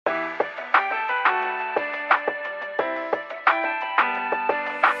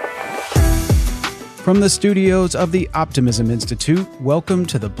From the studios of the Optimism Institute, welcome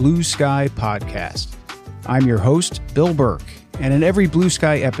to the Blue Sky Podcast. I'm your host, Bill Burke, and in every Blue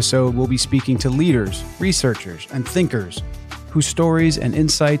Sky episode, we'll be speaking to leaders, researchers, and thinkers whose stories and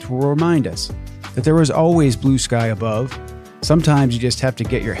insights will remind us that there is always blue sky above. Sometimes you just have to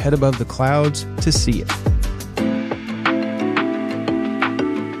get your head above the clouds to see it.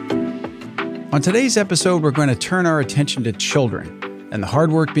 On today's episode, we're going to turn our attention to children and the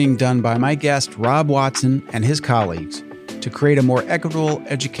hard work being done by my guest, Rob Watson, and his colleagues to create a more equitable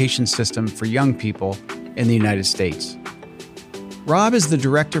education system for young people in the United States. Rob is the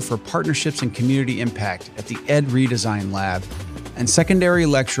Director for Partnerships and Community Impact at the Ed Redesign Lab and secondary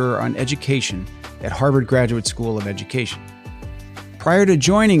lecturer on education at Harvard Graduate School of Education. Prior to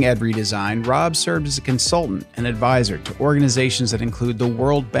joining Ed Redesign, Rob served as a consultant and advisor to organizations that include the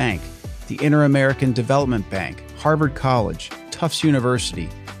World Bank, the Inter-American Development Bank, Harvard College, Tufts University,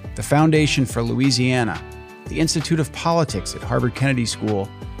 the Foundation for Louisiana, the Institute of Politics at Harvard Kennedy School,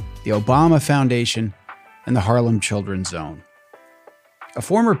 the Obama Foundation, and the Harlem Children's Zone. A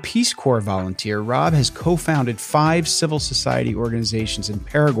former Peace Corps volunteer, Rob has co-founded 5 civil society organizations in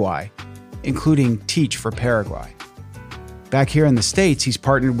Paraguay, including Teach for Paraguay. Back here in the States, he's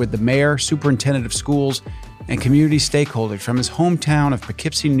partnered with the mayor, superintendent of schools, and community stakeholders from his hometown of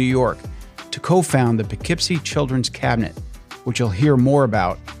Poughkeepsie, New York, to co-found the Poughkeepsie Children's Cabinet, which you'll hear more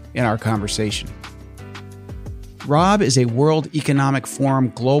about in our conversation. Rob is a World Economic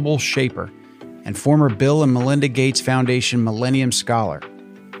Forum Global Shaper and former Bill and Melinda Gates Foundation Millennium Scholar.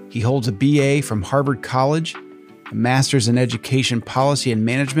 He holds a BA from Harvard College, a Master's in Education Policy and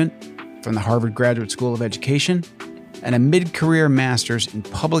Management from the Harvard Graduate School of Education, and a mid-career Master's in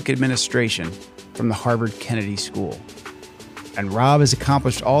Public Administration from the Harvard Kennedy School. And Rob has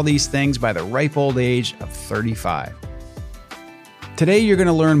accomplished all these things by the ripe old age of 35. Today, you're going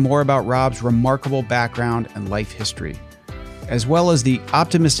to learn more about Rob's remarkable background and life history, as well as the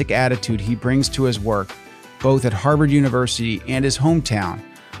optimistic attitude he brings to his work, both at Harvard University and his hometown,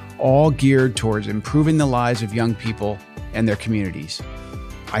 all geared towards improving the lives of young people and their communities.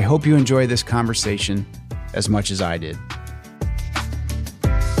 I hope you enjoy this conversation as much as I did.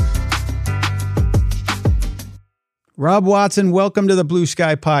 Rob Watson, welcome to the Blue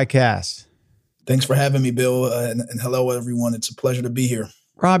Sky Podcast. Thanks for having me, Bill, and hello, everyone. It's a pleasure to be here.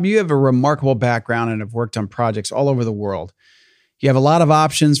 Rob, you have a remarkable background and have worked on projects all over the world. You have a lot of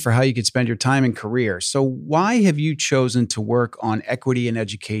options for how you could spend your time and career. So why have you chosen to work on equity in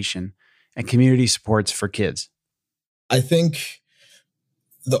education and community supports for kids? I think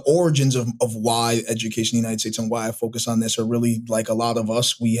the origins of why education in the United States and why I focus on this are really like a lot of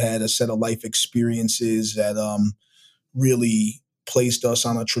us. We had a set of life experiences that really placed us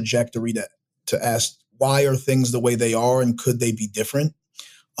on a trajectory to ask, why are things the way they are and could they be different?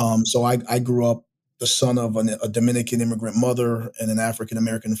 So I grew up the son of a Dominican immigrant mother and an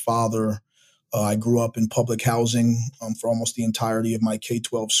African-American father. I grew up in public housing for almost the entirety of my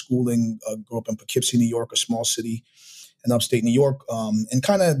K-12 schooling. Grew up in Poughkeepsie, New York, a small city in upstate New York. And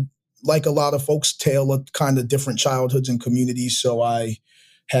kind of like a lot of folks, tale of kind of different childhoods and communities. So I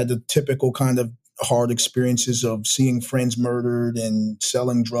had the typical kind of hard experiences of seeing friends murdered and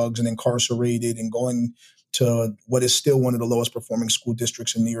selling drugs and incarcerated and going to what is still one of the lowest performing school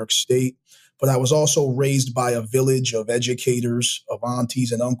districts in New York State. But I was also raised by a village of educators, of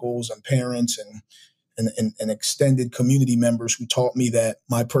aunties and uncles and parents and extended community members who taught me that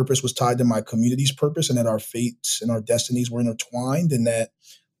my purpose was tied to my community's purpose and that our fates and our destinies were intertwined, and that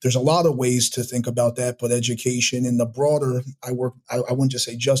there's a lot of ways to think about that, but education in the broader, I wouldn't just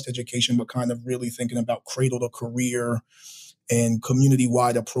say just education, but kind of really thinking about cradle to career and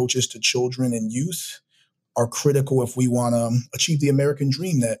community-wide approaches to children and youth are critical if we want to achieve the American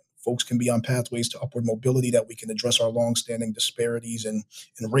dream, that folks can be on pathways to upward mobility, that we can address our longstanding disparities in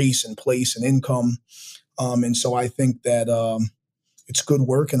race and place and income. And so I think that it's good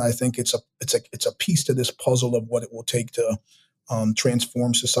work, and I think it's a piece to this puzzle of what it will take to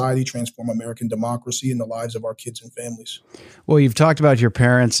transform society, transform American democracy and the lives of our kids and families. Well, you've talked about your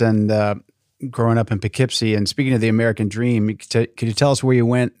parents and growing up in Poughkeepsie. And speaking of the American dream, could you tell us where you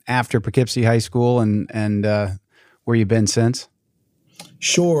went after Poughkeepsie High School and where you've been since?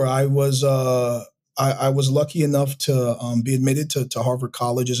 Sure. I was lucky enough to be admitted to Harvard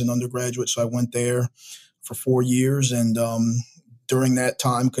College as an undergraduate. So I went there for 4 years, and during that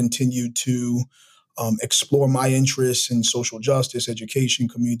time continued to explore my interests in social justice, education,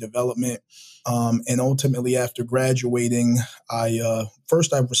 community development. And ultimately, after graduating, I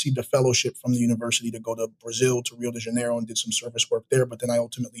received a fellowship from the university to go to Brazil, to Rio de Janeiro, and did some service work there. But then I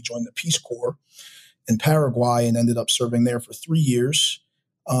ultimately joined the Peace Corps in Paraguay and ended up serving there for 3 years.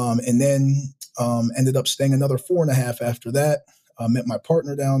 And then Ended up staying another 4.5 after that. Met my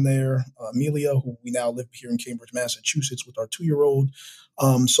partner down there, Amelia, who we now live here in Cambridge, Massachusetts with our 2-year-old.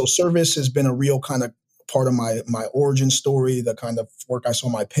 So service has been a real kind of part of my origin story, the kind of work I saw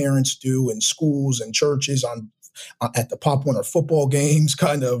my parents do in schools and churches at the Pop Warner football games,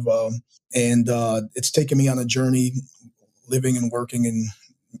 kind of. And it's taken me on a journey living and working in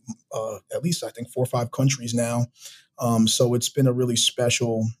at least, I think, 4 or 5 countries now. So it's been a really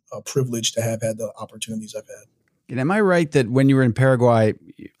special privilege to have had the opportunities I've had. And am I right that when you were in Paraguay,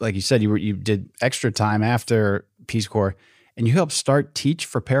 like you said, you did extra time after Peace Corps, and you helped start Teach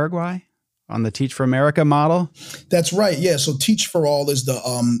for Paraguay on the Teach for America model? That's right. Yeah. So Teach for All is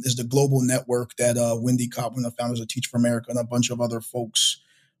the global network that Wendy Cobb, one of the founders of Teach for America, and a bunch of other folks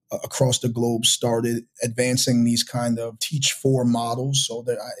across the globe started advancing these kind of Teach for models. So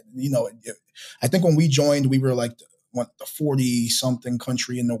that I think when we joined, we were like the 40-something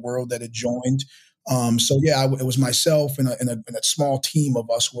country in the world that had joined. It was myself and a small team of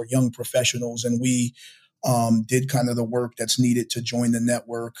us who were young professionals, and we did kind of the work that's needed to join the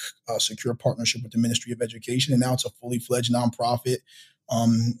network, secure a partnership with the Ministry of Education, and now it's a fully fledged nonprofit.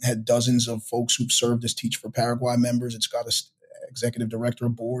 Had dozens of folks who've served as Teach for Paraguay members. It's got a executive director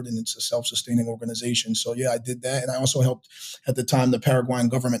board, and it's a self-sustaining organization. So yeah, I did that. And I also helped at the time the Paraguayan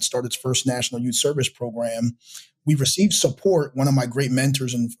government started its first national youth service program. We received support. One of my great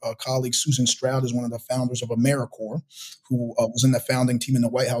mentors and colleagues, Susan Stroud, is one of the founders of AmeriCorps, who was in the founding team in the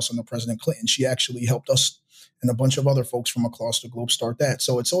White House under President Clinton. She actually helped us and a bunch of other folks from across the globe start that.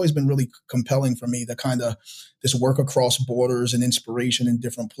 So it's always been really compelling for me to kind of this work across borders and inspiration in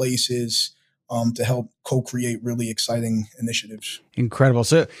different places to help co-create really exciting initiatives. Incredible.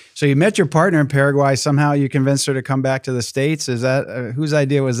 So you met your partner in Paraguay. Somehow you convinced her to come back to the States. Is that whose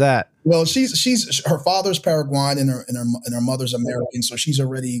idea was that? Well, she's her father's Paraguayan and her mother's American, so she's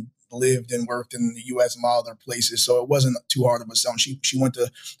already lived and worked in the U.S. and a lot of other places. So it wasn't too hard of a sell. She went to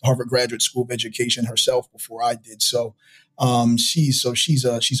Harvard Graduate School of Education herself before I did. So she's a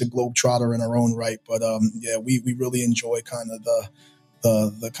globetrotter in her own right. But we really enjoy kind of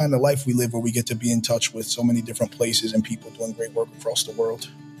the kind of life we live, where we get to be in touch with so many different places and people doing great work across the world.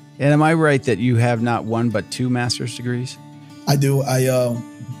 And am I right that you have not one but 2 master's degrees? I do. I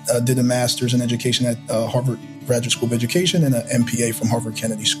did a master's in education at Harvard Graduate School of Education and an MPA from Harvard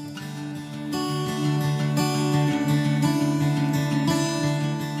Kennedy School.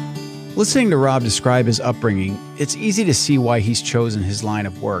 Listening to Rob describe his upbringing, it's easy to see why he's chosen his line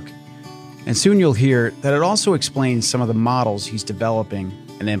of work. And soon you'll hear that it also explains some of the models he's developing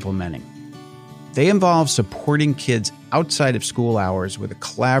and implementing. They involve supporting kids outside of school hours with a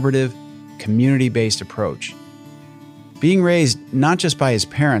collaborative, community-based approach. Being raised not just by his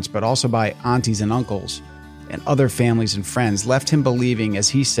parents, but also by aunties and uncles and other families and friends left him believing, as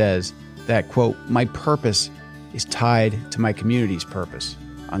he says, that, quote, my purpose is tied to my community's purpose,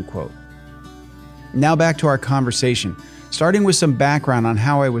 unquote. Now back to our conversation, starting with some background on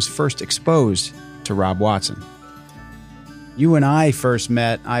how I was first exposed to Rob Watson. You and I first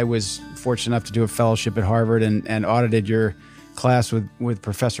met. I was fortunate enough to do a fellowship at Harvard and audited your class with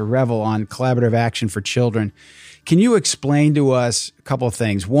Professor Revel on collaborative action for children. Can you explain to us a couple of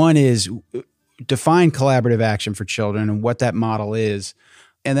things? One is define collaborative action for children and what that model is.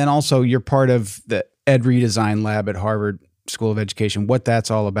 And then also you're part of the Ed Redesign Lab at Harvard School of Education, what that's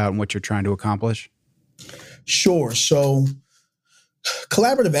all about and what you're trying to accomplish. Sure. So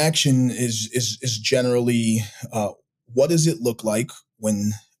collaborative action is generally what does it look like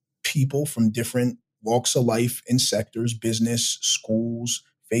when people from different walks of life and sectors, business, schools,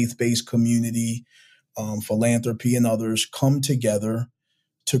 faith-based community, philanthropy, and others come together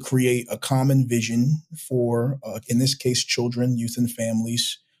to create a common vision for, in this case, children, youth, and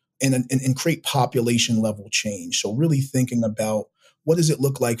families, and create population level change. So really thinking about what does it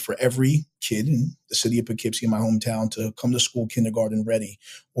look like for every kid in the city of Poughkeepsie, my hometown, to come to school kindergarten ready,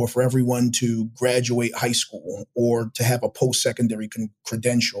 or for everyone to graduate high school, or to have a post-secondary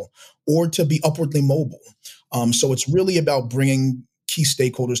credential, or to be upwardly mobile. So it's really about bringing key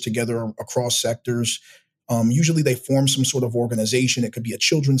stakeholders together across sectors. Usually they form some sort of organization. It could be a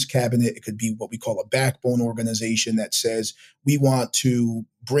children's cabinet. It could be what we call a backbone organization that says we want to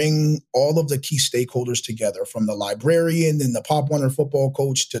bring all of the key stakeholders together, from the librarian and the Pop Warner football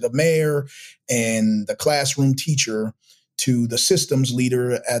coach to the mayor and the classroom teacher to the systems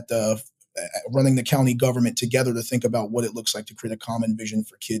leader at running the county government, together to think about what it looks like to create a common vision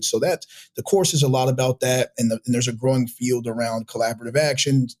for kids. So that the course is a lot about that. And there's a growing field around collaborative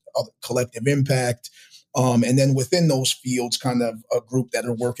action, collective impact. And then within those fields, kind of a groups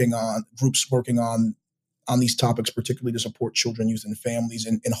working on on these topics, particularly to support children, youth, and families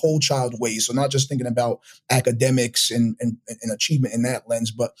in whole child ways. So not just thinking about academics and achievement in that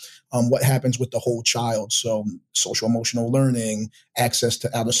lens, but what happens with the whole child. So social emotional learning, access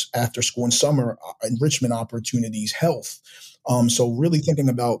to after school and summer enrichment opportunities, health. So really thinking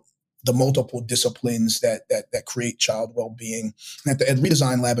about the multiple disciplines that create child well-being. And at the Ed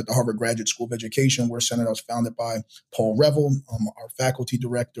Redesign Lab at the Harvard Graduate School of Education, we're a center that was founded by Paul Revel, our faculty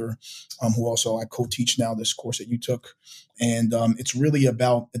director, who also I co-teach now this course that you took. And it's really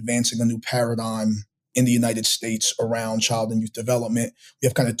about advancing a new paradigm in the United States around child and youth development. We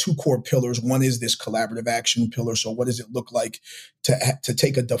have kind of two core pillars. One is this collaborative action pillar. So what does it look like to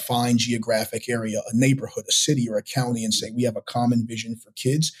take a defined geographic area, a neighborhood, a city, or a county, and say we have a common vision for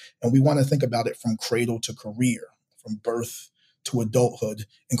kids, and we want to think about it from cradle to career, from birth to adulthood,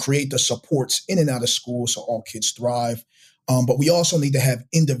 and create the supports in and out of school so all kids thrive. But we also need to have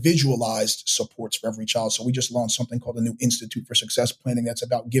individualized supports for every child. So we just launched something called the new Institute for Success Planning that's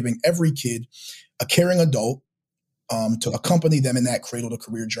about giving every kid a caring adult to accompany them in that cradle to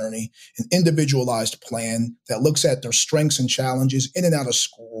career journey, an individualized plan that looks at their strengths and challenges in and out of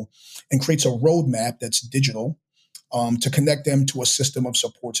school and creates a roadmap that's digital to connect them to a system of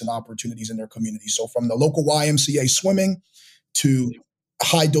supports and opportunities in their community. So from the local YMCA swimming to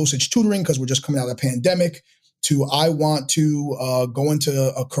high dosage tutoring, because we're just coming out of a pandemic, to I want to go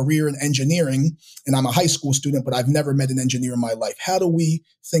into a career in engineering, and I'm a high school student, but I've never met an engineer in my life. How do we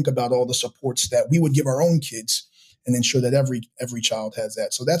think about all the supports that we would give our own kids and ensure that every child has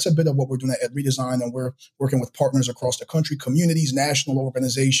that? So that's a bit of what we're doing at Redesign, and we're working with partners across the country, communities, national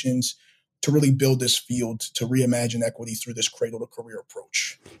organizations, to really build this field to reimagine equity through this cradle to career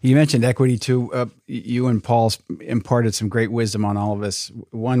approach. You mentioned equity too. You and Paul imparted some great wisdom on all of us.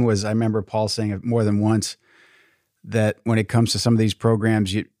 One was, I remember Paul saying it more than once, that when it comes to some of these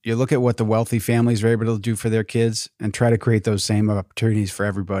programs, you look at what the wealthy families are able to do for their kids and try to create those same opportunities for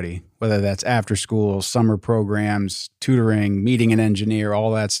everybody, whether that's after school, summer programs, tutoring, meeting an engineer,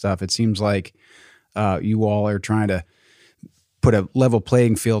 all that stuff. It seems like you all are trying to put a level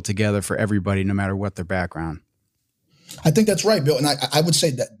playing field together for everybody, no matter what their background. I think that's right, Bill. And I would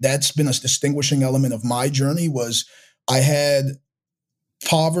say that that's been a distinguishing element of my journey. Was I had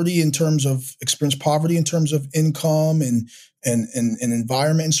poverty in terms of income and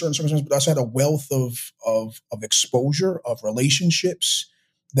environment in certain circumstances, but I also had a wealth of exposure, of relationships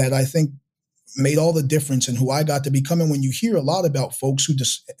that I think made all the difference in who I got to become. And when you hear a lot about folks who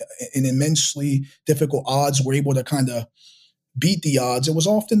just in immensely difficult odds were able to kind of beat the odds, it was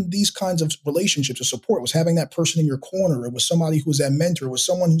often these kinds of relationships of support. It was having that person in your corner. It was somebody who was that mentor. It was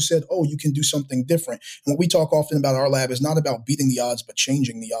someone who said, oh, you can do something different. And what we talk often about our lab is not about beating the odds, but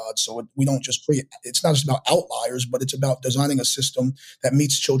changing the odds. So we don't just create, it's not just about outliers, but it's about designing a system that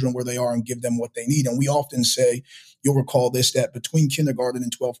meets children where they are and give them what they need. And we often say, you'll recall this, that between kindergarten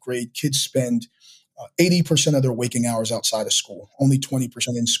and 12th grade, kids spend 80% of their waking hours outside of school, only 20%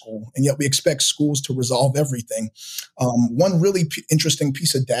 in school. And yet we expect schools to resolve everything. One really interesting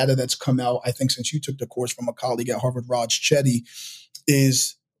piece of data that's come out, I think, since you took the course from a colleague at Harvard, Raj Chetty,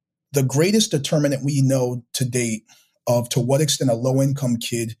 is the greatest determinant we know to date of to what extent a low-income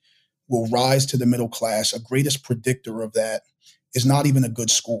kid will rise to the middle class. A greatest predictor of that is not even a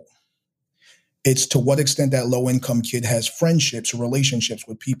good school. It's to what extent that low-income kid has friendships or relationships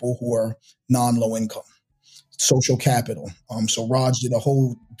with people who are non-low income, social capital. So Raj did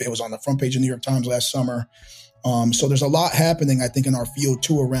it was on the front page of New York Times last summer. So there's a lot happening, I think, in our field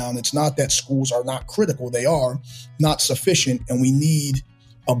too around, it's not that schools are not critical, they are not sufficient, and we need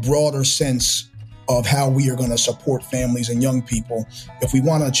a broader sense of how we are going to support families and young people if we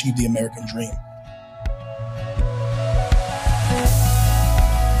want to achieve the American dream.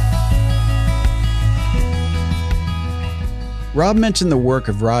 Rob mentioned the work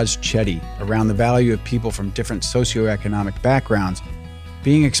of Raj Chetty around the value of people from different socioeconomic backgrounds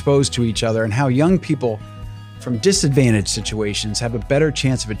being exposed to each other and how young people from disadvantaged situations have a better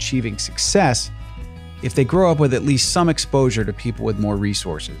chance of achieving success if they grow up with at least some exposure to people with more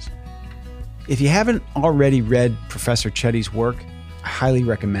resources. If you haven't already read Professor Chetty's work, I highly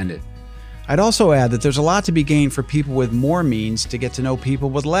recommend it. I'd also add that there's a lot to be gained for people with more means to get to know people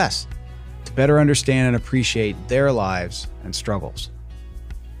with less, to better understand and appreciate their lives and struggles.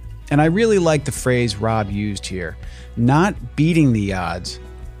 And I really like the phrase Rob used here, not beating the odds,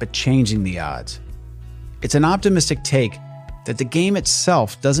 but changing the odds. It's an optimistic take that the game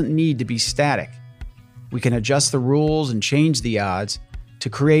itself doesn't need to be static. We can adjust the rules and change the odds to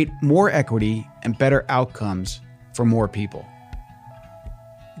create more equity and better outcomes for more people.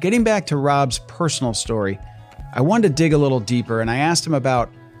 Getting back to Rob's personal story, I wanted to dig a little deeper, and I asked him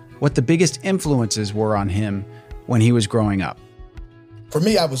about what the biggest influences were on him when he was growing up. For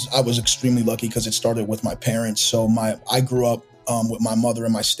me, I was extremely lucky because it started with my parents. So I grew up with my mother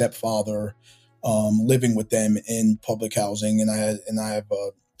and my stepfather, living with them in public housing, and I have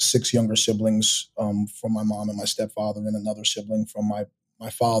 6 younger siblings from my mom and my stepfather, and another sibling from my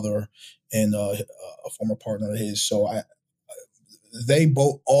father and a former partner of his. So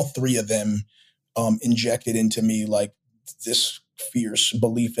all 3 of them injected into me like this fierce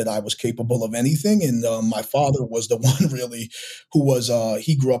belief that I was capable of anything. And my father was the one really who was,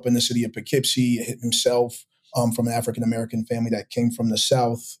 he grew up in the city of Poughkeepsie himself, from an African-American family that came from the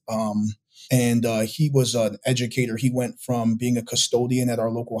South. And he was an educator. He went from being a custodian at our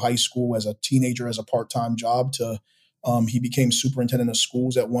local high school as a teenager as a part-time job to he became superintendent of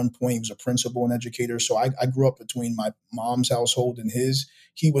schools at one point. He was a principal and educator. So I grew up between my mom's household and his.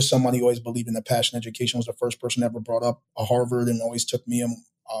 He was somebody who always believed in the passion. Education was the first person ever brought up a Harvard and always took me and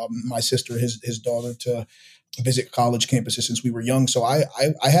my sister, his daughter, to visit college campuses since we were young. So I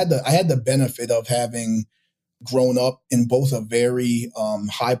had the benefit of having grown up in both a very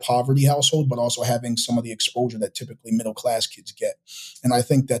high poverty household, but also having some of the exposure that typically middle class kids get. And I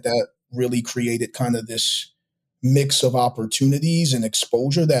think that really created kind of this mix of opportunities and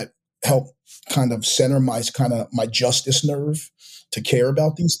exposure that helped kind of center my justice nerve to care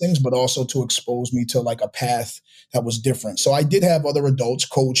about these things, but also to expose me to like a path that was different. So I did have other adults,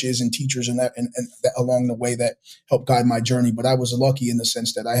 coaches and teachers and that along the way that helped guide my journey. But I was lucky in the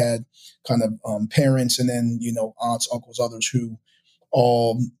sense that I had kind of parents and then, aunts, uncles, others who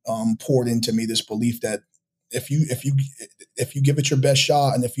all poured into me this belief that if you give it your best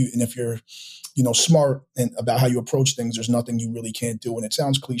shot and if you're smart and about how you approach things, there's nothing you really can't do. And it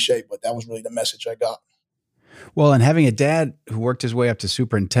sounds cliche, but that was really the message I got. Well, and having a dad who worked his way up to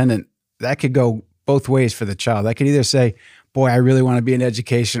superintendent, that could go both ways for the child. That could either say, boy, I really want to be in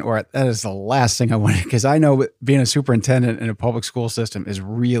education, or that is the last thing I want. Because I know being a superintendent in a public school system is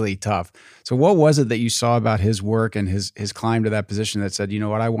really tough. So what was it that you saw about his work and his climb to that position that said, you know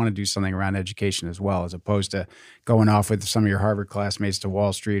what, I want to do something around education as well, as opposed to going off with some of your Harvard classmates to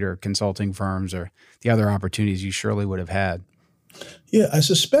Wall Street or consulting firms or the other opportunities you surely would have had? Yeah, I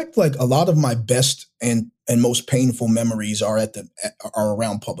suspect like a lot of my best and most painful memories are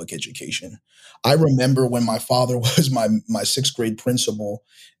around public education. I remember when my father was my 6th grade principal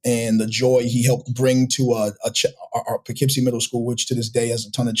and the joy he helped bring to our Poughkeepsie Middle School, which to this day has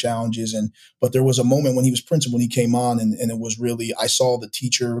a ton of challenges. But there was a moment when he was principal and he came on and it was really, I saw the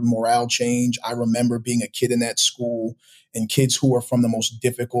teacher morale change. I remember being a kid in that school and kids who are from the most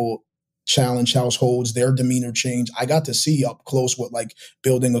difficult challenge households, their demeanor change. I got to see up close what like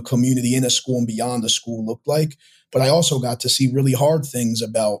building a community in a school and beyond the school looked like. But I also got to see really hard things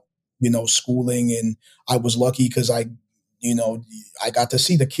about, schooling. And I was lucky because I got to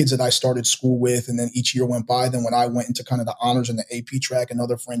see the kids that I started school with. And then each year went by. Then when I went into kind of the honors and the AP track and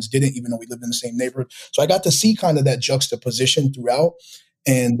other friends didn't, even though we lived in the same neighborhood. So I got to see kind of that juxtaposition throughout.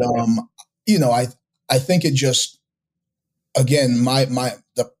 And, I think it just, again,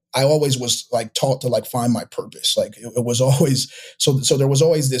 I always was like taught to like find my purpose. Like it was always, so there was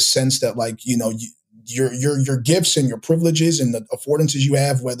always this sense that like, your gifts and your privileges and the affordances you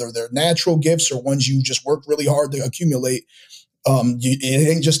have, whether they're natural gifts or ones you just work really hard to accumulate, it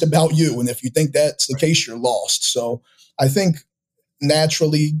ain't just about you. And if you think that's the case, you're lost. So I think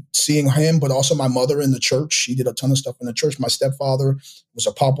naturally seeing him, but also my mother in the church, she did a ton of stuff in the church. My stepfather was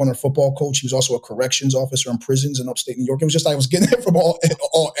a Pop Warner football coach. He was also a corrections officer in prisons in upstate New York. It was just, I was getting it from all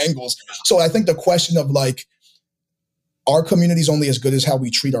angles. So I think the question of like, our community is only as good as how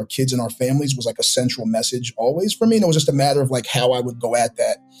we treat our kids and our families was like a central message always for me. And it was just a matter of like how I would go at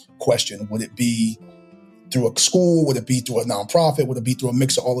that question. Would it be through a school? Would it be through a nonprofit? Would it be through a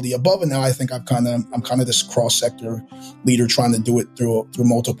mix of all of the above? And now I think I'm kind of this cross-sector leader trying to do it through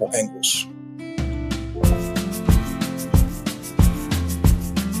multiple angles.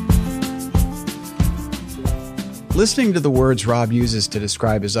 Listening to the words Rob uses to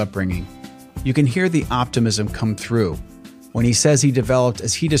describe his upbringing, you can hear the optimism come through when he says he developed,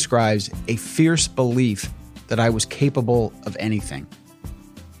 as he describes, a fierce belief that I was capable of anything.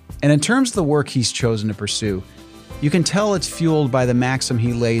 And in terms of the work he's chosen to pursue, you can tell it's fueled by the maxim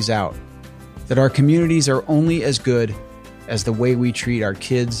he lays out, that our communities are only as good as the way we treat our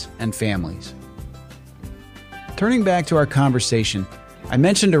kids and families. Turning back to our conversation, I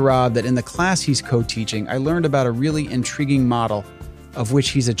mentioned to Rob that in the class he's co-teaching, I learned about a really intriguing model of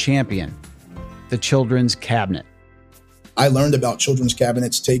which he's a champion, the Children's Cabinet. I learned about Children's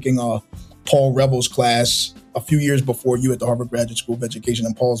Cabinets taking Paul Rebel's class a few years before you at the Harvard Graduate School of Education,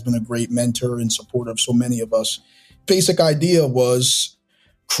 and Paul's been a great mentor and supporter of so many of us. Basic idea was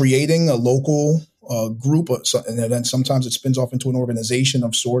creating a local group, and then sometimes it spins off into an organization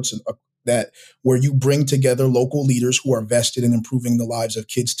of sorts, that where you bring together local leaders who are vested in improving the lives of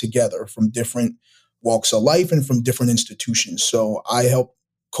kids together from different walks of life and from different institutions. So I helped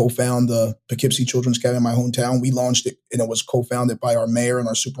co-found the Poughkeepsie Children's Cabinet in my hometown. We launched it, and it was co-founded by our mayor and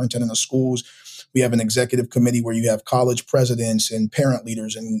our superintendent of schools. We have an executive committee where you have college presidents and parent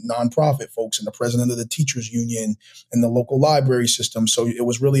leaders and nonprofit folks and the president of the teachers union and the local library system. So it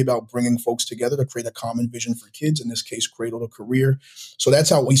was really about bringing folks together to create a common vision for kids, in this case, Cradle to Career. So that's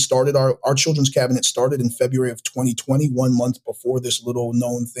how we started. Our children's cabinet started in February of 2020, 1 month before this little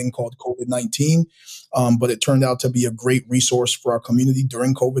known thing called COVID-19. But it turned out to be a great resource for our community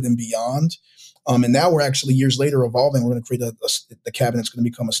during COVID and beyond. And now we're actually years later evolving. We're going to create the cabinet's going to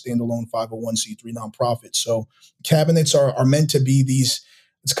become a standalone 501c3 nonprofit. So cabinets are meant to be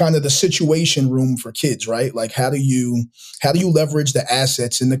it's kind of the situation room for kids, right? Like how do you leverage the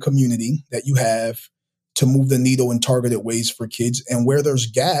assets in the community that you have to move the needle in targeted ways for kids? And where there's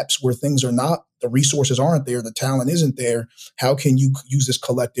gaps, where things are not, the resources aren't there, the talent isn't there, how can you use this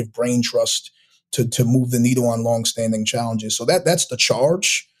collective brain trust to move the needle on longstanding challenges? So that's the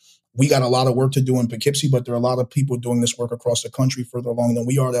charge. We got a lot of work to do in Poughkeepsie, but there are a lot of people doing this work across the country further along than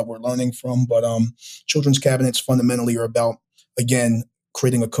we are that we're learning from. But children's cabinets fundamentally are about, again,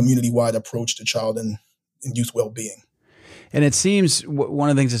 creating a community-wide approach to child and youth well-being. And it seems one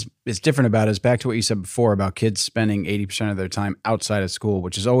of the things that's different about it is back to what you said before about kids spending 80% of their time outside of school,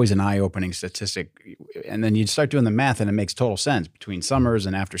 which is always an eye-opening statistic. And then you start doing the math and it makes total sense between summers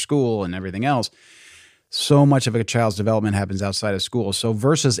and after school and everything else. So much of a child's development happens outside of school. So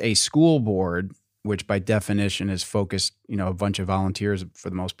versus a school board, which by definition is focused, a bunch of volunteers for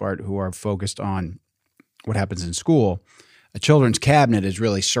the most part who are focused on what happens in school, a children's cabinet is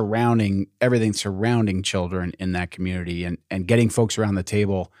really everything surrounding children in that community and getting folks around the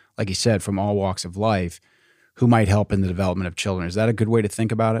table, like you said, from all walks of life who might help in the development of children. Is that a good way to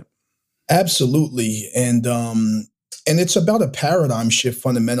think about it? Absolutely. And it's about a paradigm shift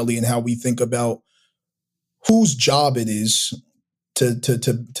fundamentally in how we think about whose job it is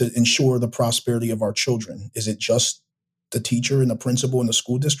to ensure the prosperity of our children. Is it just the teacher and the principal and the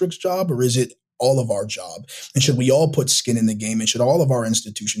school district's job, or is it all of our job? And should we all put skin in the game, and should all of our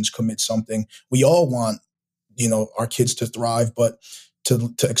institutions commit something? We all want, our kids to thrive, but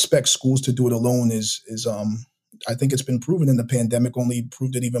to expect schools to do it alone is I think it's been proven in the pandemic, only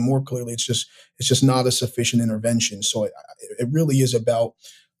proved it even more clearly. It's just not a sufficient intervention. So it really is about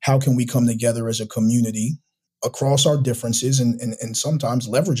how can we come together as a community across our differences and sometimes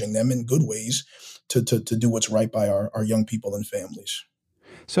leveraging them in good ways to do what's right by our young people and families.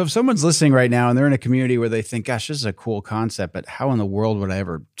 So if someone's listening right now and they're in a community where they think, gosh, this is a cool concept, but how in the world would I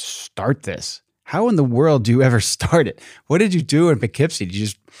ever start this? How in the world do you ever start it? What did you do in Poughkeepsie? Did you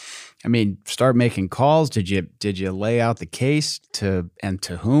just, start making calls? Did you lay out the case to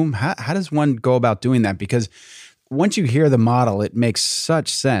whom? How does one go about doing that? Because once you hear the model, it makes such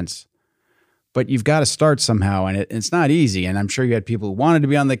sense. But you've got to start somehow, and it's not easy. And I'm sure you had people who wanted to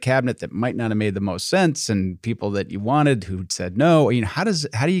be on the cabinet that might not have made the most sense, and people that you wanted who said no. How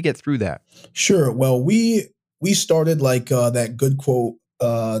do you get through that? Sure. Well, we started like that good quote.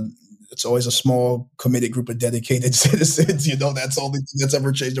 It's always a small, committed group of dedicated citizens. That's all that's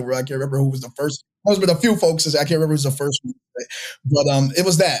ever changed the world. I can't remember who was the first. There's been a few folks. I can't remember who was the first one. But it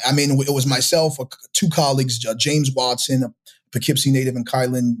was that. It was myself, two colleagues, James Watson, a Poughkeepsie native, and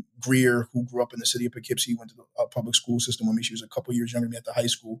Kylan Greer, who grew up in the city of Poughkeepsie, went to the public school system with me. She was a couple years younger than me at the high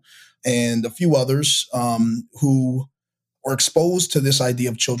school, and a few others who were exposed to this idea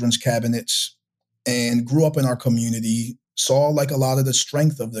of children's cabinets and grew up in our community, saw like a lot of the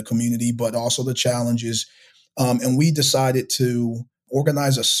strength of the community, but also the challenges. And we decided to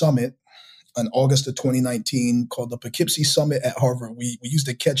organize a summit in August of 2019 called the Poughkeepsie Summit at Harvard. We used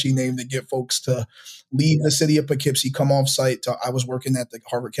a catchy name to get folks to leave the city of Poughkeepsie, come off site. I was working at the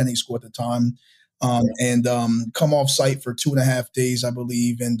Harvard Kennedy School at the time, and come off site for 2.5 days, I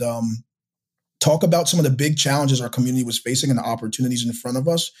believe, and talk about some of the big challenges our community was facing and the opportunities in front of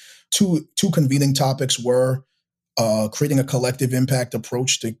us. Two convening topics were creating a collective impact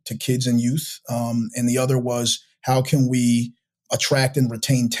approach to kids and youth, and the other was how can we attract and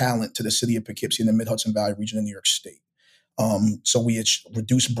retain talent to the city of Poughkeepsie in the Mid-Hudson Valley region in New York State. So we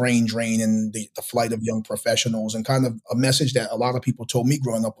reduce brain drain and the flight of young professionals, and kind of a message that a lot of people told me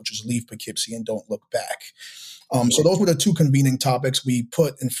growing up, which is leave Poughkeepsie and don't look back. So those were the two convening topics we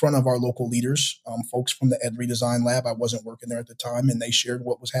put in front of our local leaders, folks from the Ed Redesign Lab. I wasn't working there at the time, and they shared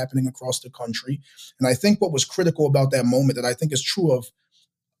what was happening across the country. And I think what was critical about that moment, that I think is true of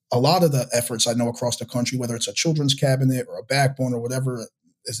a lot of the efforts I know across the country, whether it's a children's cabinet or a backbone or whatever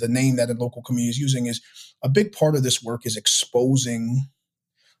is the name that a local community is using, is a big part of this work is exposing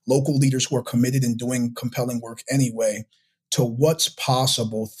local leaders who are committed and doing compelling work anyway to what's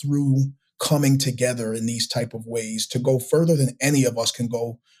possible through coming together in these type of ways to go further than any of us can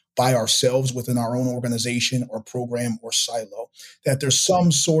go by ourselves within our own organization or program or silo, that there's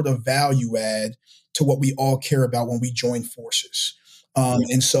some sort of value add to what we all care about when we join forces.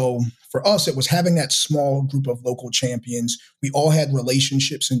 And so for us, it was having that small group of local champions. We all had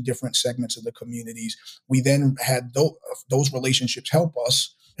relationships in different segments of the communities. We then had those relationships help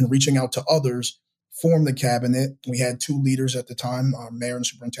us in reaching out to others, form the cabinet. We had 2 leaders at the time, our mayor and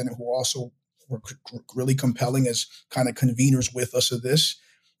superintendent, who also were really compelling as kind of conveners with us of this.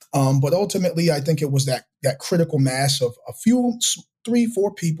 But ultimately, I think it was that critical mass of a few,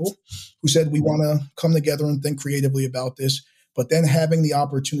 3-4 people who said, we want to come together and think creatively about this, but then having the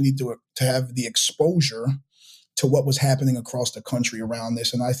opportunity to have the exposure to what was happening across the country around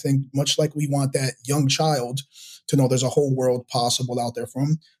this. And I think much like we want that young child to know there's a whole world possible out there for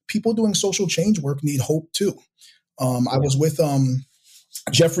them, people doing social change work need hope too. I was with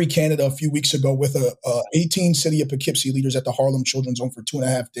Jeffrey Canada a few weeks ago with 18 City of Poughkeepsie leaders at the Harlem Children's Zone for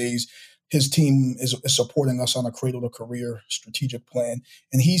 2.5 days. His team is supporting us on a Cradle to Career strategic plan.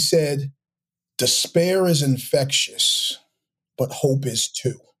 And he said, despair is infectious, but hope is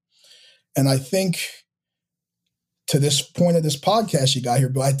too. And I think to this point of this podcast you got here,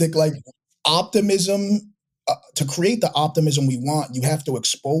 but I think like optimism, to create the optimism we want, you have to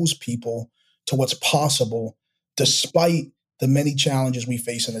expose people to what's possible despite the many challenges we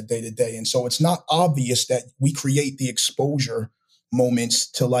face in the day-to-day. And so it's not obvious that we create the exposure moments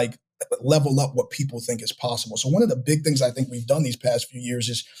to like level up what people think is possible. So one of the big things I think we've done these past few years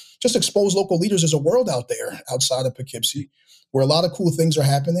is just expose local leaders. There's a world out there outside of Poughkeepsie where a lot of cool things are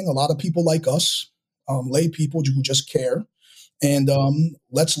happening. A lot of people like us, lay people who just care. And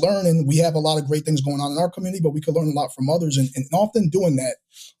let's learn. And we have a lot of great things going on in our community, but we could learn a lot from others. And often doing that,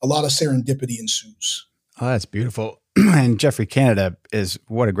 a lot of serendipity ensues. Oh, that's beautiful. And Jeffrey Canada is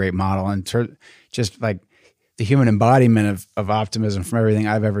what a great model, and just like the human embodiment of optimism from everything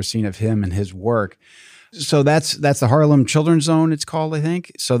I've ever seen of him and his work. So that's the Harlem Children's Zone, it's called, I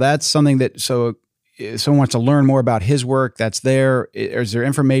think. So that's something that, so if someone wants to learn more about his work, that's there. Is there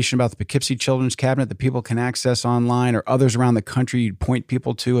information about the Poughkeepsie Children's Cabinet that people can access online, or others around the country you'd point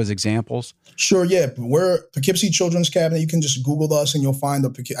people to as examples? Sure, yeah. We're Poughkeepsie Children's Cabinet. You can just Google us and you'll find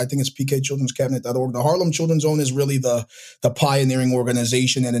I think it's pkchildrenscabinet.org. The Harlem Children's Zone is really the pioneering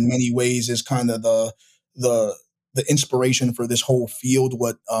organization, and in many ways is kind of the inspiration for this whole field.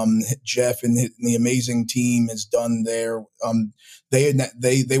 What Jeff and the amazing team has done there.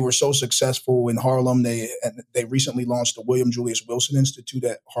 They were so successful in Harlem. They recently launched the William Julius Wilson Institute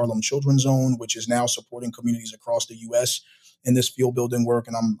at Harlem Children's Zone, which is now supporting communities across the U.S. in this field building work.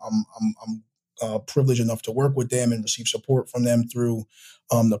 And I'm privileged enough to work with them and receive support from them through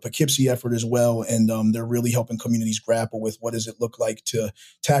the Poughkeepsie effort as well. And they're really helping communities grapple with what does it look like to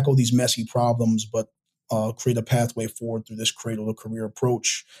tackle these messy problems, but create a pathway forward through this cradle to career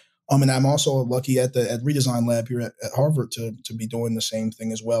approach. And I'm also lucky at Redesign Lab here at Harvard to be doing the same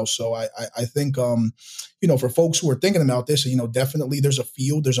thing as well. So I think, for folks who are thinking about this, definitely there's a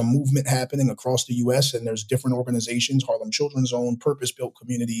field, there's a movement happening across the U.S. and there's different organizations, Harlem Children's Zone, purpose-built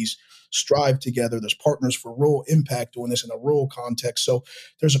communities, Strive Together. There's Partners for Rural Impact doing this in a rural context. So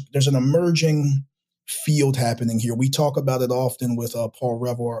there's an emerging field happening here. We talk about it often with Paul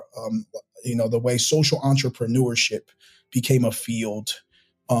Revor, the way social entrepreneurship became a field.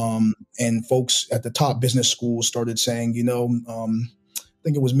 And folks at the top business schools started saying, I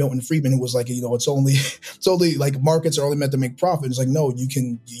think it was Milton Friedman who was like, it's only like markets are only meant to make profit. It's like, no, you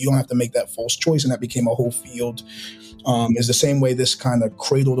don't have to make that false choice. And that became a whole field. Is the same way this kind of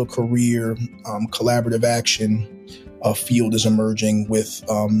cradle to career, collaborative action field is emerging with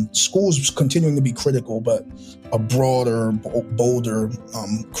schools continuing to be critical, but a broader, bolder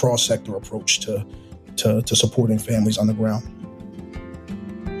cross-sector approach to supporting families on the ground.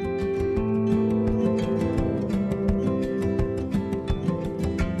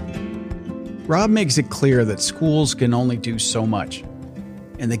 Rob makes it clear that schools can only do so much,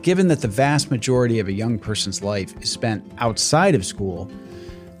 and that given that the vast majority of a young person's life is spent outside of school,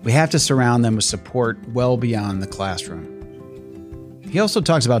 we have to surround them with support well beyond the classroom. He also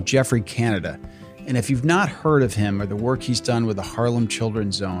talks about Jeffrey Canada, and if you've not heard of him or the work he's done with the Harlem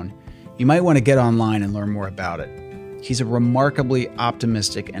Children's Zone, you might want to get online and learn more about it. He's a remarkably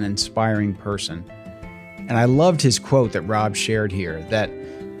optimistic and inspiring person. And I loved his quote that Rob shared here, that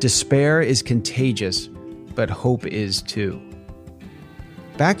despair is contagious, but hope is too.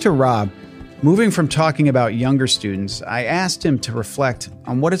 Back to Rob. Moving from talking about younger students, I asked him to reflect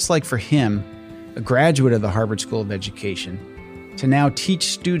on what it's like for him, a graduate of the Harvard School of Education, to now teach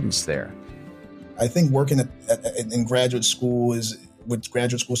students there. I think working in graduate school with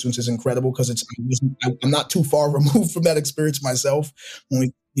graduate school students is incredible because I'm not too far removed from that experience myself.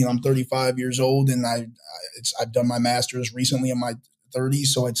 I'm 35 years old and I've done my master's recently in my 30s,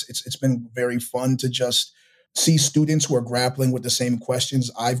 so it's been very fun to just see students who are grappling with the same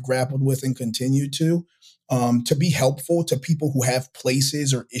questions I've grappled with and continue to be helpful to people who have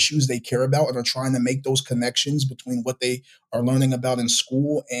places or issues they care about and are trying to make those connections between what they are learning about in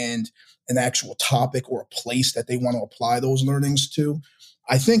school and an actual topic or a place that they want to apply those learnings to.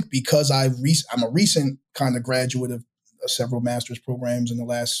 I think because I'm a recent kind of graduate of several master's programs in the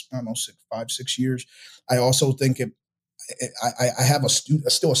last, 5-6 years, I also think I have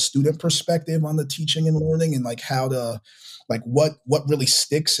still a student perspective on the teaching and learning and what really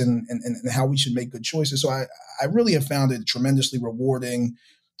sticks and how we should make good choices. So I really have found it tremendously rewarding.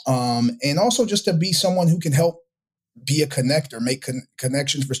 And also just to be someone who can help be a connector, make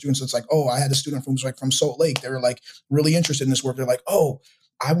connections for students. It's like, oh, I had a student from Salt Lake. They were like really interested in this work. They're like, oh,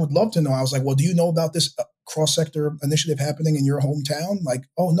 I would love to know. I was like, well, do you know about this cross-sector initiative happening in your hometown? Like,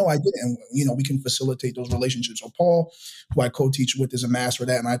 oh, no, I didn't. And, we can facilitate those relationships. So Paul, who I co-teach with, is a master of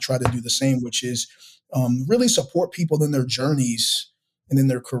that. And I try to do the same, which is really support people in their journeys and in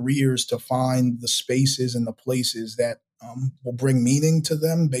their careers to find the spaces and the places that will bring meaning to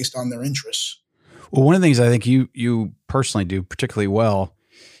them based on their interests. Well, one of the things I think you personally do particularly well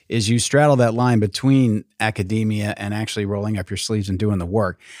is you straddle that line between academia and actually rolling up your sleeves and doing the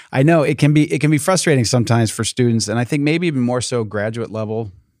work. I know it can be frustrating sometimes for students, and I think maybe even more so graduate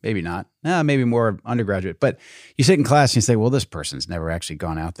level, maybe not, maybe more undergraduate. But you sit in class and you say, well, this person's never actually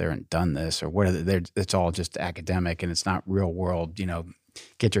gone out there and done this, or what are they? It's all just academic and it's not real world,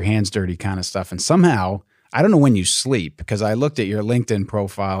 get your hands dirty kind of stuff. And somehow, I don't know when you sleep, because I looked at your LinkedIn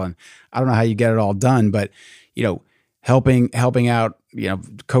profile and I don't know how you get it all done, but helping out,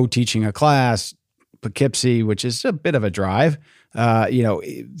 co-teaching a class, Poughkeepsie, which is a bit of a drive,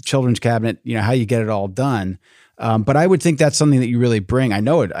 Children's Cabinet, how you get it all done. But I would think that's something that you really bring. I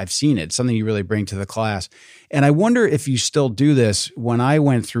know it. I've seen it. Something you really bring to the class. And I wonder if you still do this. When I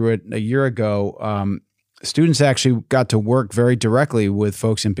went through it a year ago, students actually got to work very directly with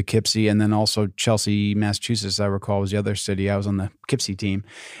folks in Poughkeepsie, and then also Chelsea, Massachusetts, I recall, was the other city. I was on the Poughkeepsie team,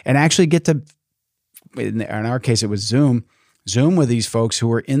 and actually get to, in our case, it was Zoom with these folks who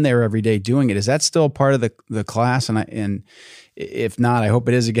were in there every day doing it. Is that still part of the class? And if not, I hope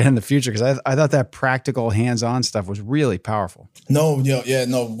it is again in the future, because I thought that practical hands-on stuff was really powerful. No,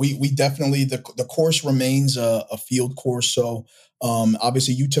 we definitely, the course remains a field course. So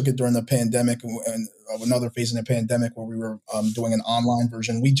obviously you took it during the pandemic and another phase in the pandemic where we were doing an online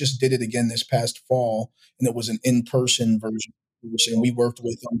version. We just did it again this past fall, and it was an in-person version. And we worked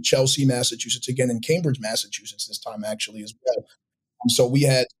with Chelsea, Massachusetts again, and Cambridge, Massachusetts this time actually as well. So we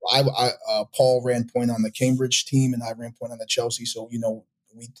had Paul ran point on the Cambridge team, and I ran point on the Chelsea. So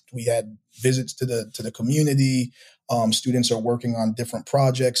we had visits to the community. Students are working on different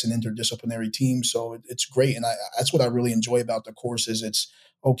projects and interdisciplinary teams. So it's great, and that's what I really enjoy about the course is it's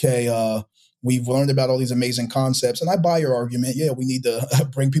okay. We've learned about all these amazing concepts, and I buy your argument. Yeah, we need to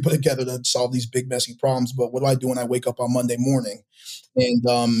bring people together to solve these big, messy problems. But what do I do when I wake up on Monday morning? And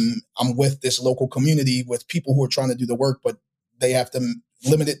I'm with this local community with people who are trying to do the work, but they have to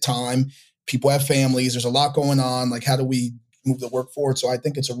limited time. People have families. There's a lot going on. Like, how do we move the work forward? So I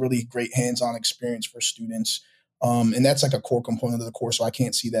think it's a really great hands-on experience for students. And that's like a core component of the course. So I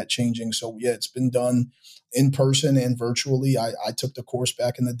can't see that changing. So yeah, it's been done in person and virtually. I took the course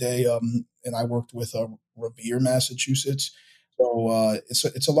back in the day, and I worked with Revere, Massachusetts. So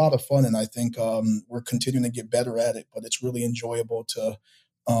it's a lot of fun, and I think we're continuing to get better at it. But it's really enjoyable to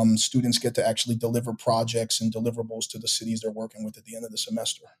students get to actually deliver projects and deliverables to the cities they're working with at the end of the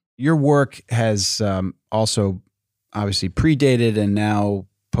semester. Your work has also obviously predated and now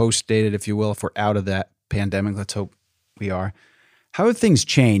post-dated, if you will, if we're out of that pandemic. Let's hope we are. How have things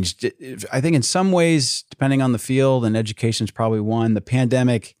changed? I think in some ways, depending on the field, and education is probably one, the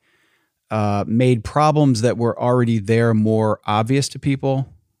pandemic made problems that were already there more obvious to people,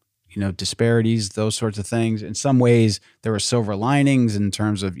 disparities, those sorts of things. In some ways, there were silver linings in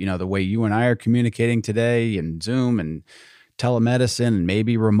terms of, the way you and I are communicating today, and Zoom and telemedicine and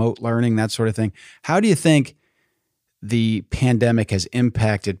maybe remote learning, that sort of thing. How do you think the pandemic has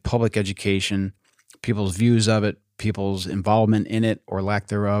impacted public education, people's views of it, people's involvement in it or lack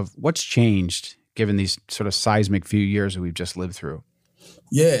thereof? What's changed given these sort of seismic few years that we've just lived through?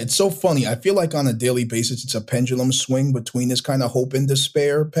 Yeah, it's so funny. I feel like on a daily basis, it's a pendulum swing between this kind of hope and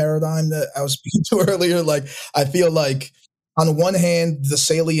despair paradigm that I was speaking to earlier. Like, I feel like, on the one hand, the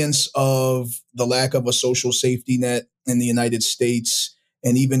salience of the lack of a social safety net in the United States,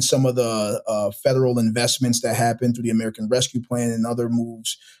 and even some of the federal investments that happened through the American Rescue Plan and other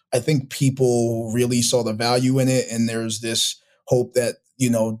moves, I think people really saw the value in it. And there's this hope that,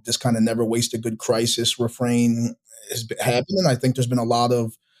 this kind of never waste a good crisis refrain has been happening. I think there's been a lot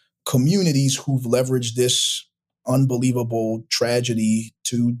of communities who've leveraged this unbelievable tragedy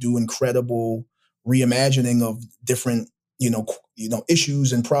to do incredible reimagining of different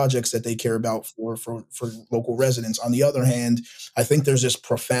issues and projects that they care about for local residents. On the other hand, I think there's this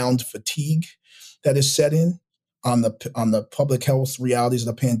profound fatigue that is set in on the public health realities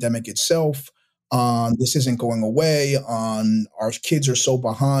of the pandemic itself, on this isn't going away, on our kids are so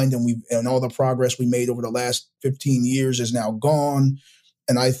behind, and all the progress we made over the last 15 years is now gone.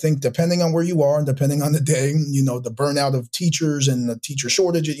 And I think depending on where you are and depending on the day, the burnout of teachers and the teacher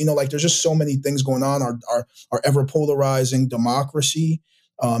shortage, like there's just so many things going on. Our ever polarizing democracy,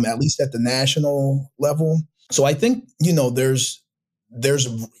 at least at the national level. So I think, there's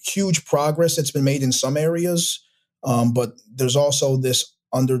huge progress that's been made in some areas, but there's also this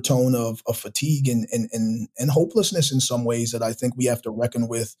undertone of fatigue and hopelessness in some ways that I think we have to reckon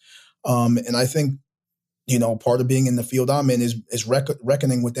with. And I think, part of being in the field I'm in is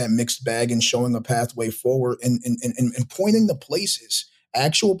reckoning with that mixed bag and showing a pathway forward and pointing the places,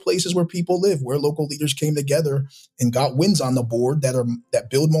 actual places where people live, where local leaders came together and got wins on the board that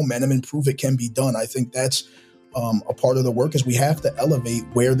build momentum and prove it can be done. I think that's a part of the work is we have to elevate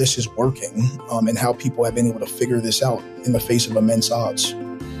where this is working, and how people have been able to figure this out in the face of immense odds.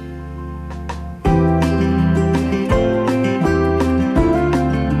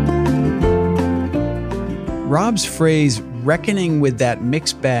 Rob's phrase, reckoning with that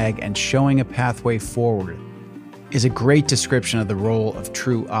mixed bag and showing a pathway forward, is a great description of the role of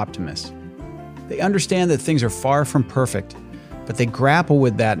true optimists. They understand that things are far from perfect, but they grapple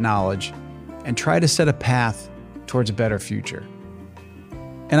with that knowledge and try to set a path towards a better future.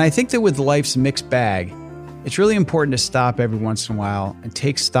 And I think that with life's mixed bag, it's really important to stop every once in a while and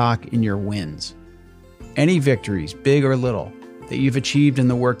take stock in your wins. Any victories, big or little, that you've achieved in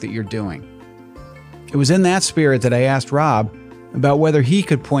the work that you're doing. It was in that spirit that I asked Rob about whether he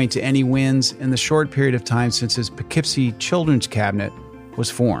could point to any wins in the short period of time since his Poughkeepsie Children's Cabinet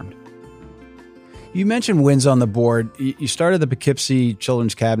was formed. You mentioned wins on the board. You started the Poughkeepsie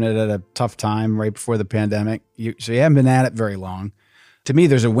Children's Cabinet at a tough time right before the pandemic, so you haven't been at it very long. To me,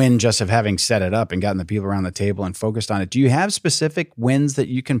 there's a win just of having set it up and gotten the people around the table and focused on it. Do you have specific wins that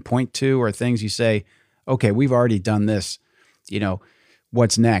you can point to or things you say, okay, we've already done this,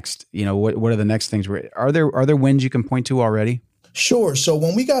 what's next? What are the next things? Are there wins you can point to already? Sure. So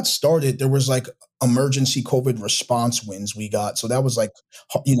when we got started, there was like emergency COVID response wins we got. So that was like,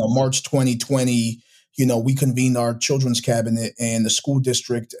 March 2020, we convened our children's cabinet and the school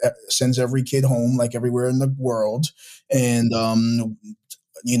district sends every kid home like everywhere in the world. And,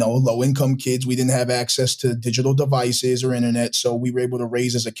 low income kids, we didn't have access to digital devices or internet. So we were able to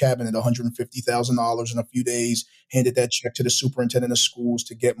raise as a cabinet $150,000 in a few days, handed that check to the superintendent of schools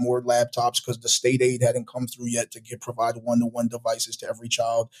to get more laptops because the state aid hadn't come through yet to provide one-to-one devices to every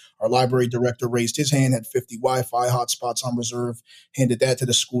child. Our library director raised his hand, had 50 Wi-Fi hotspots on reserve, handed that to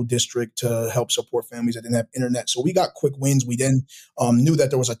the school district to help support families that didn't have internet. So we got quick wins. We then knew that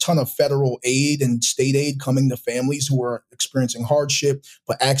there was a ton of federal aid and state aid coming to families who were experiencing hardship,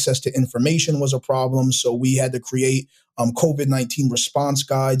 but access to information was a problem. So we had to create COVID-19 response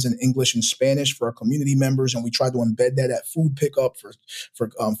guides in English and Spanish for our community members. And we tried to embed that at food pickup for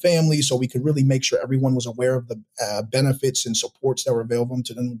families so we could really make sure everyone was aware of the benefits and supports that were available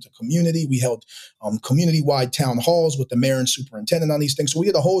to them, to community. We held community-wide town halls with the mayor and superintendent on these things. So we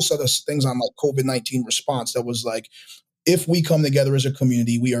did a whole set of things on like COVID-19 response that was like, if we come together as a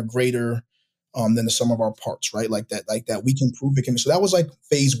community, we are greater than the sum of our parts, right? Like that, we can prove it can. So that was like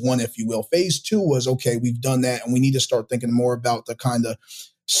phase one, if you will. Phase two was, okay, we've done that and we need to start thinking more about the kind of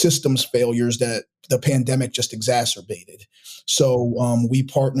systems failures that the pandemic just exacerbated. So we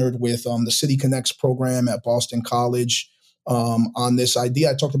partnered with the City Connects program at Boston College on this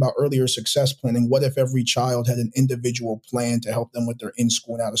idea I talked about earlier, success planning. What if every child had an individual plan to help them with their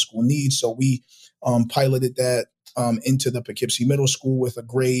in-school and out-of-school needs? So we piloted that into the Poughkeepsie Middle School with a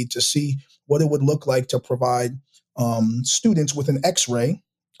grade to see what it would look like to provide students with an x-ray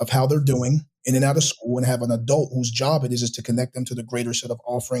of how they're doing in and out of school and have an adult whose job it is to connect them to the greater set of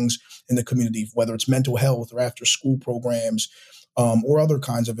offerings in the community, whether it's mental health or after school programs or other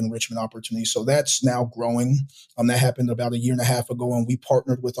kinds of enrichment opportunities. So that's now growing. That happened about a year and a half ago, and we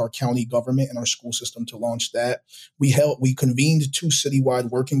partnered with our county government and our school system to launch that. We convened 2 citywide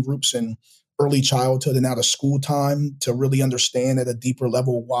working groups in early childhood and out of school time to really understand at a deeper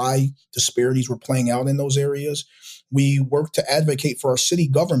level why disparities were playing out in those areas. We worked to advocate for our city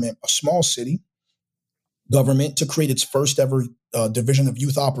government, a small city government, to create its first ever division of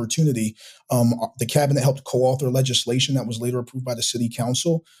youth opportunity. The cabinet helped co-author legislation that was later approved by the city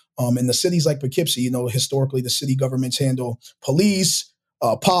council. In the cities like Poughkeepsie, historically the city governments handle police,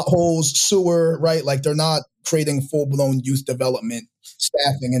 potholes, sewer, right? Like they're not creating full-blown youth development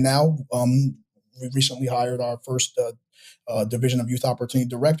staffing. And now we recently hired our first Division of Youth Opportunity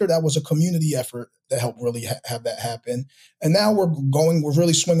Director. That was a community effort that helped really have that happen. And now we're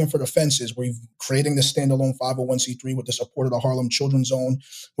really swinging for the fences. We're creating this standalone 501c3 with the support of the Harlem Children's Zone.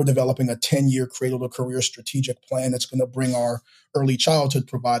 We're developing a 10-year cradle to career strategic plan that's going to bring our early childhood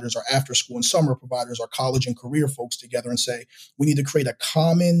providers, our after school and summer providers, our college and career folks together and say, we need to create a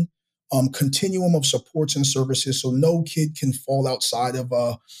common continuum of supports and services so no kid can fall outside of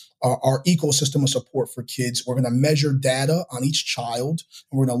our ecosystem of support for kids. We're going to measure data on each child,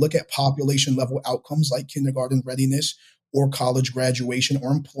 and we're going to look at population level outcomes like kindergarten readiness or college graduation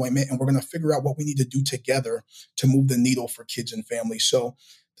or employment, and we're going to figure out what we need to do together to move the needle for kids and families. So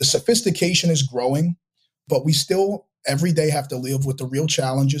the sophistication is growing, but we still every day have to live with the real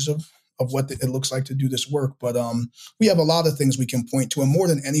challenges of what it looks like to do this work. But we have a lot of things we can point to. And more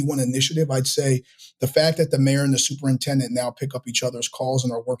than any one initiative, I'd say the fact that the mayor and the superintendent now pick up each other's calls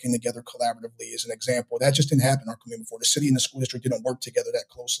and are working together collaboratively is an example. That just didn't happen in our community before. The city and the school district didn't work together that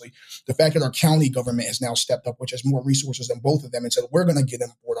closely. The fact that our county government has now stepped up, which has more resources than both of them, and said, we're going to get on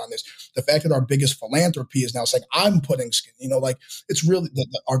board on this. The fact that our biggest philanthropy is now saying, I'm putting skin, it's really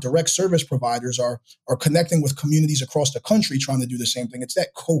our direct service providers are connecting with communities across the country trying to do the same thing. It's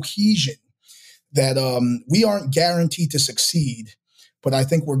that cohesion that we aren't guaranteed to succeed, but I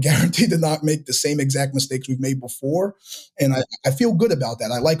think we're guaranteed to not make the same exact mistakes we've made before. And I feel good about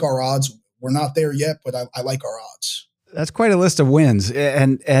that. I like our odds. We're not there yet, but I like our odds. That's quite a list of wins.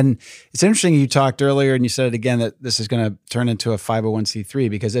 And it's interesting you talked earlier and you said it again that this is going to turn into a 501c3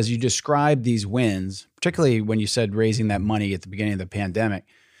 because as you described these wins, particularly when you said raising that money at the beginning of the pandemic,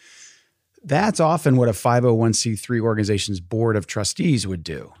 that's often what a 501c3 organization's board of trustees would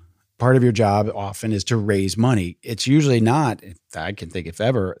do. Part of your job often is to raise money. It's usually not, I can think if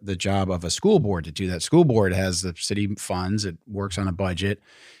ever, the job of a school board to do that. School board has the city funds. It works on a budget,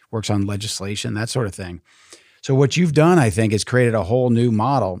 works on legislation, that sort of thing. So what you've done, I think, is created a whole new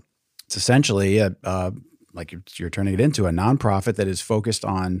model. It's essentially like you're turning it into a nonprofit that is focused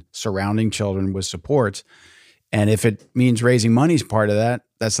on surrounding children with supports. And if it means raising money is part of that,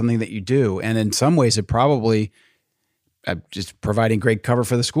 that's something that you do. And in some ways, it probably just providing great cover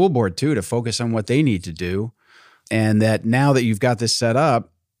for the school board too, to focus on what they need to do. And that now that you've got this set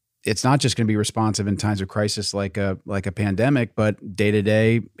up, it's not just going to be responsive in times of crisis like a pandemic, but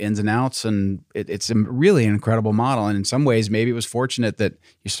day-to-day ins and outs. And it's a really incredible model. And in some ways, maybe it was fortunate that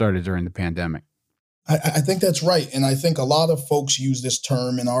you started during the pandemic. I think that's right. And I think a lot of folks use this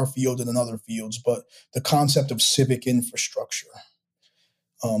term in our field and in other fields, but the concept of civic infrastructure.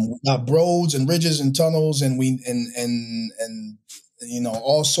 We've got roads and ridges and tunnels and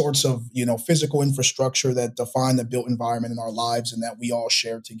all sorts of, physical infrastructure that define the built environment in our lives and that we all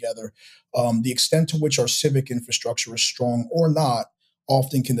share together. The extent to which our civic infrastructure is strong or not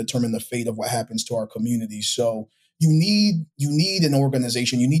often can determine the fate of what happens to our communities. So you need an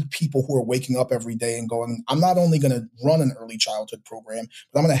organization. You need people who are waking up every day and going, I'm not only going to run an early childhood program,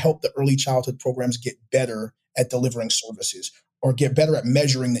 but I'm going to help the early childhood programs get better at delivering services or get better at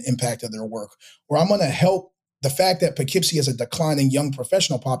measuring the impact of their work. Or I'm going to help the fact that Poughkeepsie has a declining young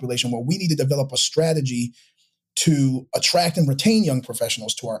professional population where we need to develop a strategy to attract and retain young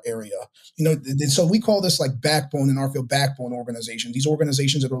professionals to our area. So we call this like backbone in our field, backbone organizations. These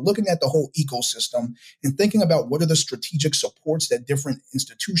organizations that are looking at the whole ecosystem and thinking about what are the strategic supports that different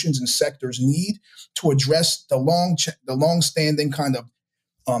institutions and sectors need to address the long-standing kind of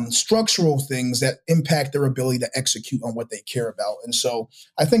structural things that impact their ability to execute on what they care about. And so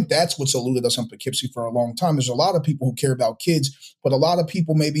I think that's what's eluded us in Poughkeepsie for a long time. There's a lot of people who care about kids, but a lot of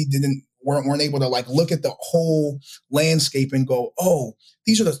people maybe weren't able to look at the whole landscape and go, oh,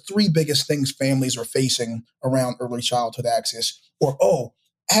 these are the 3 biggest things families are facing around early childhood access. Or, oh,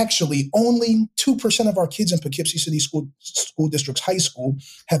 actually only 2% of our kids in Poughkeepsie City School District's high school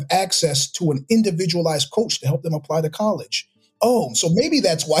have access to an individualized coach to help them apply to college. oh, so maybe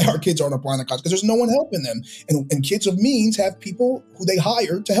that's why our kids aren't applying to college, because there's no one helping them. And kids of means have people who they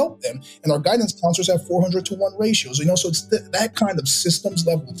hire to help them. And our guidance counselors have 400-to-1 ratios. So it's that kind of systems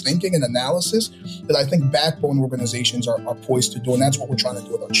level thinking and analysis that I think backbone organizations are poised to do. And that's what we're trying to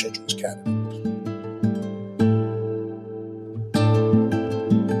do with our Children's Academy.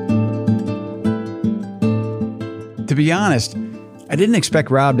 To be honest, I didn't expect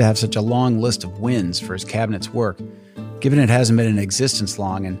Rob to have such a long list of wins for his cabinet's work, given it hasn't been in existence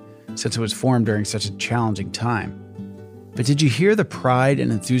long and since it was formed during such a challenging time. But did you hear the pride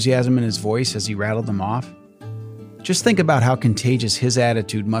and enthusiasm in his voice as he rattled them off? Just think about how contagious his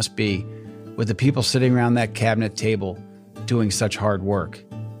attitude must be with the people sitting around that cabinet table doing such hard work.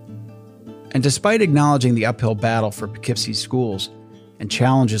 And despite acknowledging the uphill battle for Poughkeepsie schools and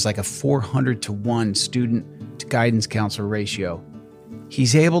challenges like a 400-to-1 student to guidance counselor ratio,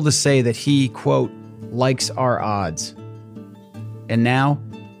 he's able to say that he, quote, likes our odds. And now,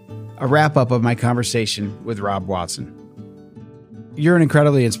 a wrap-up of my conversation with Rob Watson. You're an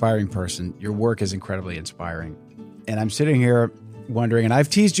incredibly inspiring person. Your work is incredibly inspiring. And I'm sitting here wondering, and I've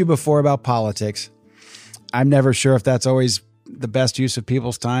teased you before about politics. I'm never sure if that's always the best use of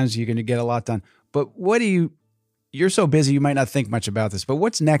people's times. You're going to get a lot done. But you're so busy, you might not think much about this, but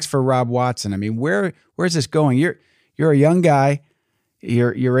what's next for Rob Watson? I mean, where's this going? You're a young guy,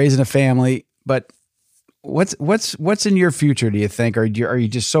 you're raising a family, but what's in your future, do you think? Or are you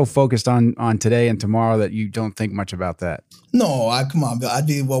just so focused on today and tomorrow that you don't think much about that? No, come on, Bill.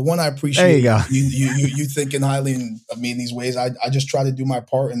 I appreciate you thinking highly of me in these ways. I just try to do my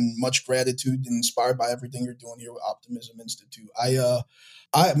part, and much gratitude and inspired by everything you're doing here with Optimism Institute.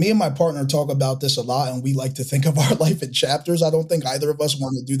 Me and my partner talk about this a lot, and we like to think of our life in chapters. I don't think either of us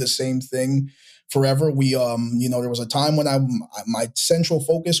want to do the same thing forever. We, there was a time when my central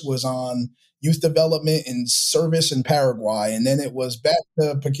focus was on youth development and service in Paraguay, and then it was back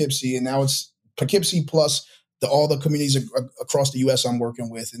to Poughkeepsie, and now it's Poughkeepsie plus all the communities across the U.S. I'm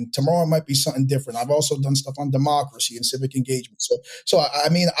working with. And tomorrow it might be something different. I've also done stuff on democracy and civic engagement. So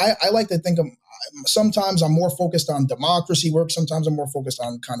I like to think sometimes I'm more focused on democracy work. Sometimes I'm more focused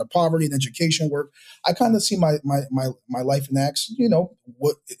on kind of poverty and education work. I kind of see my life in action.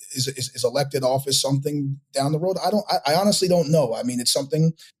 What is elected office something down the road? I honestly don't know. I mean, it's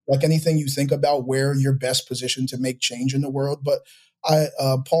something like anything you think about where you're best positioned to make change in the world. But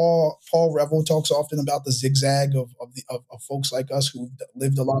Paul Revell talks often about the zigzag of folks like us who've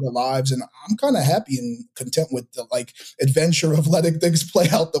lived a lot of lives, and I'm kind of happy and content with the adventure of letting things play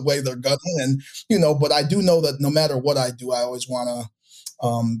out the way they're gonna. And but I do know that no matter what I do, I always want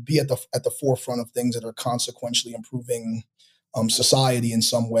to be at the forefront of things that are consequentially improving society in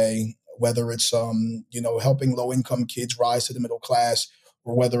some way, whether it's helping low income kids rise to the middle class,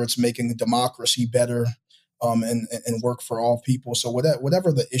 or whether it's making democracy better. And work for all people. So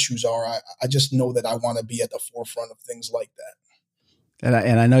whatever the issues are, I just know that I want to be at the forefront of things like that.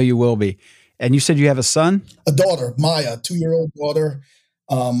 And I know you will be. And you said you have a son? A daughter, Maya, 2-year-old daughter.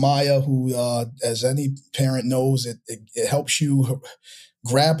 Maya, who, as any parent knows, it helps you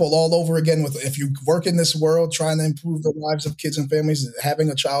grapple all over again with, if you work in this world trying to improve the lives of kids and families, having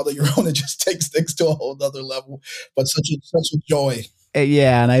a child of your own, it just takes things to a whole other level. But such a joy.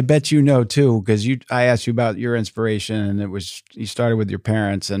 Yeah, and I bet you know too, because I asked you about your inspiration, and it was you started with your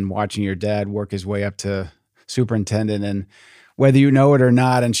parents and watching your dad work his way up to superintendent, and whether you know it or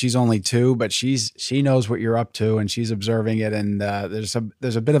not, and she's only 2, but she knows what you're up to, and she's observing it, and there's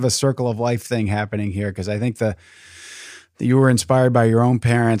a bit of a circle of life thing happening here, because I think that you were inspired by your own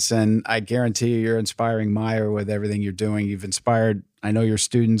parents, and I guarantee you're inspiring Maya with everything you're doing. You've inspired, I know, your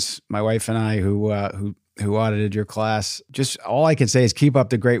students, my wife and I, who audited your class. Just all I can say is keep up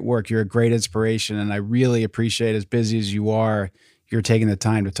the great work. You're a great inspiration, and I really appreciate, as busy as you are, you're taking the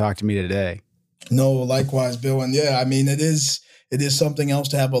time to talk to me today. No, likewise, Bill. And yeah, I mean, it is something else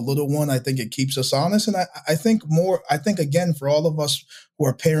to have a little one. I think it keeps us honest. And I think again, for all of us who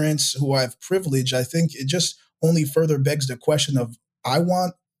are parents, who have privilege, I think it just only further begs the question of, I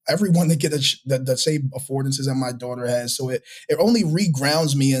want everyone to get the same affordances that my daughter has. So it only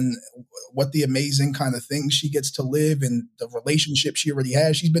regrounds me in what the amazing kind of things she gets to live and the relationship she already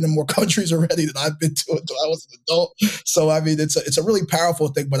has. She's been in more countries already than I've been to until I was an adult. So, I mean, it's a really powerful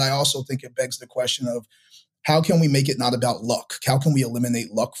thing, but I also think it begs the question of, how can we make it not about luck? How can we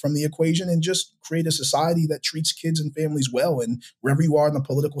eliminate luck from the equation and just create a society that treats kids and families well? And wherever you are in the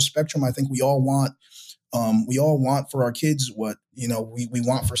political spectrum, I think we all want for our kids what we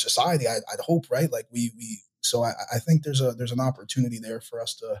want for society. I'd hope, right? So I think there's an opportunity there for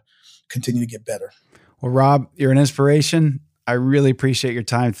us to continue to get better. Well, Rob, you're an inspiration. I really appreciate your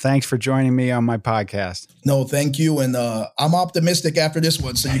time. Thanks for joining me on my podcast. No, thank you. And I'm optimistic after this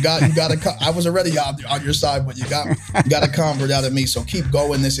one. So you got to. I was already on your side, but you got to convert out of me. So keep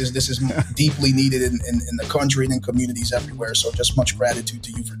going. This is deeply needed in the country and in communities everywhere. So just much gratitude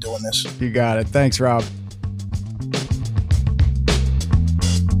to you for doing this. You got it. Thanks, Rob.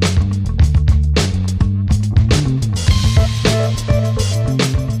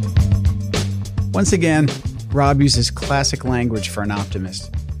 Once again, Rob uses classic language for an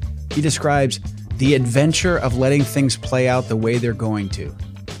optimist. He describes the adventure of letting things play out the way they're going to.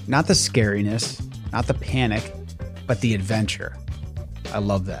 Not the scariness, not the panic, but the adventure. I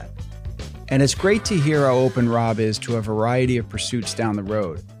love that. And it's great to hear how open Rob is to a variety of pursuits down the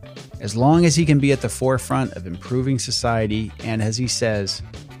road, as long as he can be at the forefront of improving society and, as he says,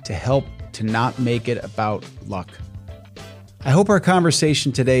 to help to not make it about luck. I hope our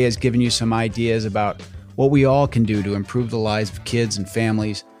conversation today has given you some ideas about what we all can do to improve the lives of kids and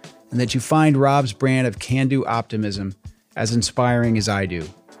families, and that you find Rob's brand of can-do optimism as inspiring as I do.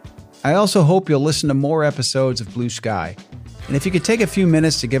 I also hope you'll listen to more episodes of Blue Sky, and if you could take a few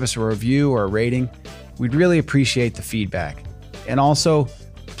minutes to give us a review or a rating, we'd really appreciate the feedback. And also,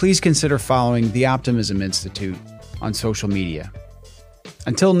 please consider following the Optimism Institute on social media.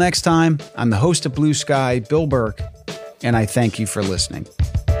 Until next time, I'm the host of Blue Sky, Bill Burke, and I thank you for listening.